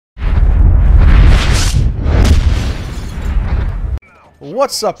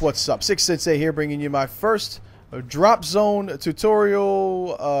What's up, what's up? Six Sensei here, bringing you my first drop zone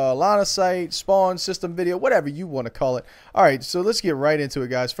tutorial, line of sight, spawn system video, whatever you want to call it. Alright, so let's get right into it,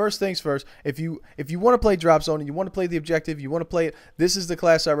 guys. First things first, if you want to play drop zone and you want to play the objective, you want to play it, this is the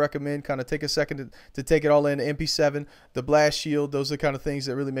class I recommend. Kind of take a second to take it all in. MP7, the blast shield, those are the kind of things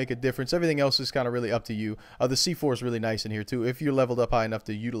that really make a difference. Everything else is kind of really up to you. The C4 is really nice in here too, if you're leveled up high enough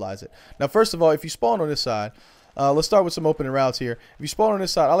to utilize it. Now, first of all, if you spawn on this side, let's start with some opening routes here. If you spawn on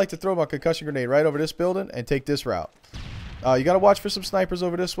this side, I like to throw my concussion grenade right over this building and take this route. You got to watch for some snipers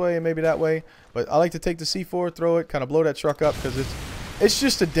over this way and maybe that way. But I like to take the C4, throw it, kind of blow that truck up because it's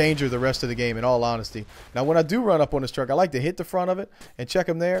just a danger the rest of the game, in all honesty. Now, when I do run up on this truck, I like to hit the front of it and check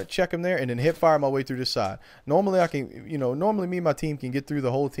him there, and then hit fire my way through this side. Normally, I can, normally me and my team can get through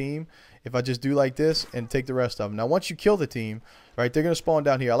the whole team if I just do like this and take the rest of them. Now, once you kill the team, right, they're going to spawn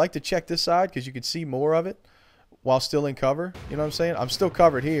down here. I like to check this side because you can see more of it while still in cover. You know what I'm saying? I'm still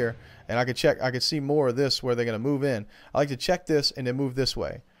covered here, and I could see more of this where they're going to move in. I like to check this and then move this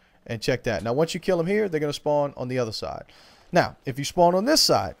way and check that. Now, once you kill them here, they're going to spawn on the other side. Now, if you spawn on this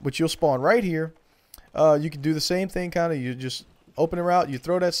side, which you'll spawn right here, you can do the same thing, kind of. You just open a route, you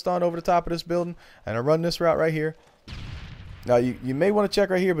throw that stun over the top of this building, and I run this route right here. Now, you may want to check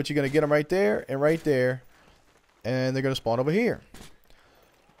right here, but you're going to get them right there, and they're going to spawn over here.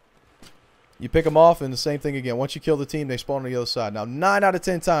 You pick them off, and the same thing again. Once you kill the team, they spawn on the other side. Now, 9 out of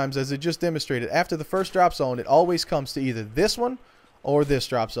 10 times, as it just demonstrated, after the first drop zone, it always comes to either this one or this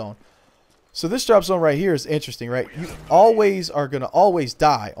drop zone. So this drop zone right here is interesting, right? You always are going to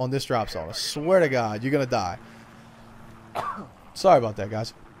die on this drop zone. I swear to God, you're going to die. Sorry about that,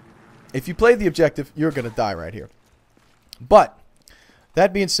 guys. If you play the objective, you're going to die right here. But,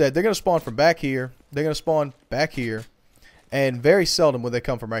 that being said, they're going to spawn from back here. They're going to spawn back here. And very seldom will they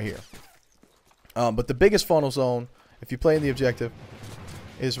come from right here. But the biggest funnel zone, if you're playing the objective,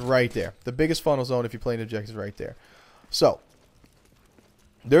 is right there. The biggest funnel zone, if you're playing the objective, is right there. So,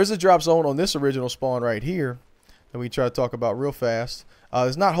 there's a drop zone on this original spawn right here that we try to talk about real fast.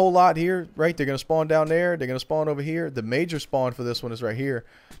 There's not a whole lot here, right? They're going to spawn down there. They're going to spawn over here. The major spawn for this one is right here.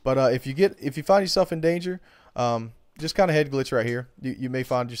 But if you find yourself in danger, just kind of head glitch right here. You may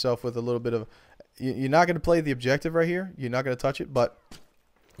find yourself with a little bit of... You're not going to play the objective right here. You're not going to touch it, but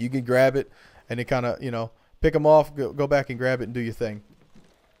you can grab it and then kind of, pick them off, go back and grab it and do your thing.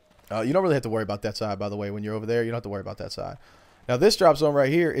 You don't really have to worry about that side, by the way. When you're over there, you don't have to worry about that side. Now, this drop zone right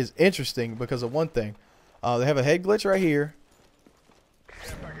here is interesting because of one thing. They have a head glitch right here.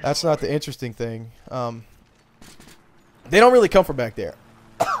 That's not the interesting thing. They don't really come from back there.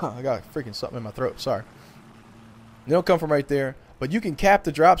 I got freaking something in my throat. Sorry. They don't come from right there. But you can cap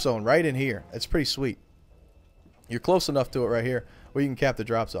the drop zone right in here. It's pretty sweet. You're close enough to it right here where you can cap the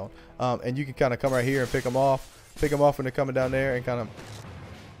drop zone. And you can kind of come right here and pick them off. Pick them off when they're coming down there and kind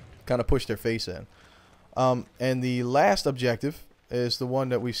of push their face in. And the last objective is the one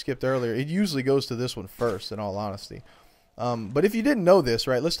that we skipped earlier. It usually goes to this one first, in all honesty. But if you didn't know this,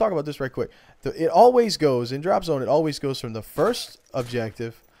 right, let's talk about this right quick. It always goes, in drop zone, it always goes from the first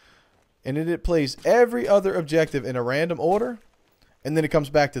objective, and then it plays every other objective in a random order, and then it comes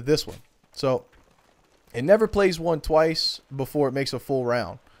back to this one. So it never plays one twice before it makes a full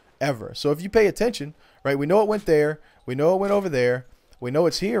round, ever. So if you pay attention, right, we know it went there, we know it went over there, we know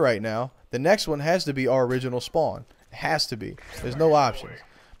it's here right now. The next one has to be our original spawn. It has to be. There's no options.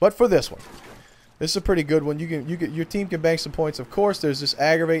 But for this one, this is a pretty good one. Your team can bank some points. Of course, there's this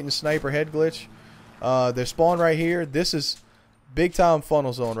aggravating sniper head glitch. Their spawn right here. This is big time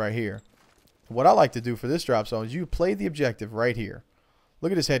funnel zone right here. What I like to do for this drop zone is you play the objective right here.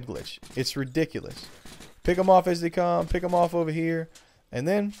 Look at this head glitch. It's ridiculous. Pick them off as they come. Pick them off over here. And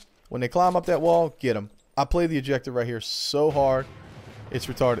then, when they climb up that wall, get them. I play the objective right here so hard. It's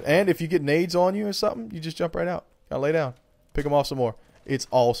retarded. And if you get nades on you or something, you just jump right out. Gotta lay down. Pick them off some more. It's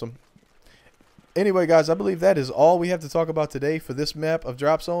awesome. Anyway, guys, I believe that is all we have to talk about today for this map of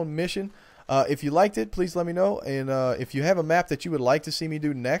Drop Zone mission. If you liked it, please let me know. And if you have a map that you would like to see me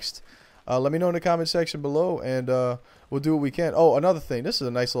do next, let me know in the comment section below, and we'll do what we can. Oh, another thing. This is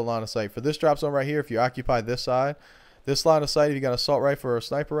a nice little line of sight. For this drop zone right here, if you occupy this side, this line of sight, if you got an assault rifle or a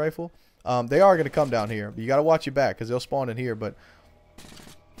sniper rifle, they are going to come down here. But you got to watch your back because they'll spawn in here. But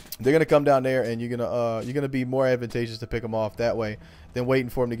they're going to come down there, and you're gonna be more advantageous to pick them off that way than waiting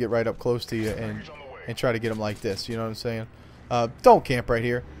for them to get right up close to you and try to get them like this. You know what I'm saying? Don't camp right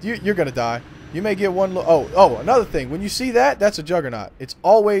here. You're going to die. You may get one. Oh, another thing. When you see that, that's a juggernaut. It's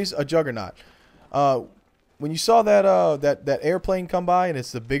always a juggernaut. When you saw that airplane come by and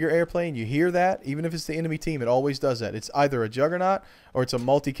it's the bigger airplane, you hear that. Even if it's the enemy team, it always does that. It's either a juggernaut or it's a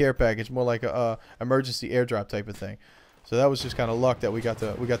multi-care package, more like a emergency airdrop type of thing. So that was just kind of luck that we got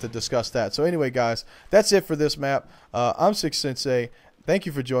to discuss that. So anyway, guys, that's it for this map. I'm Six Sensei. Thank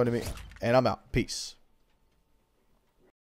you for joining me, and I'm out. Peace.